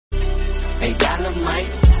A dollar might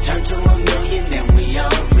turn to a million, then we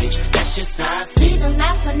all rich. That's just how I feel. Be the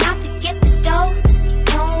last one out to get this dough.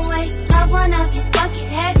 No way, love one of you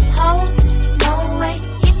bucket-headed hoes. No way,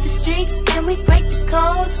 hit the streets and we break the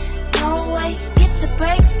code. No way, hit the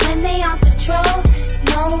brakes when they on patrol.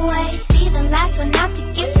 No way, be the last one out to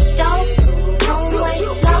get this dough. No way,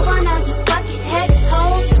 love one of you bucket-headed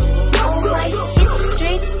hoes. No way, hit the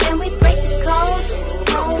streets and we break the code.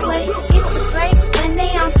 No way, hit the brakes when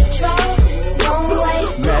they on patrol. No way.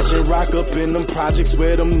 Imagine rock up in them projects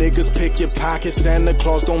where them niggas pick your pockets. Santa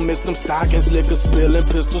Claus don't miss them stockings. Liquor spilling,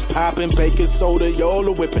 pistols popping, baking soda,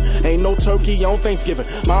 Yola whipping. Ain't no turkey on Thanksgiving.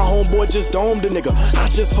 My homeboy just domed a nigga. I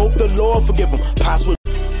just hope the Lord forgive him. Pops with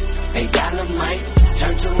a dollar might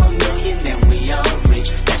turn to a million, then we all rich.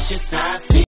 That's just how I feel.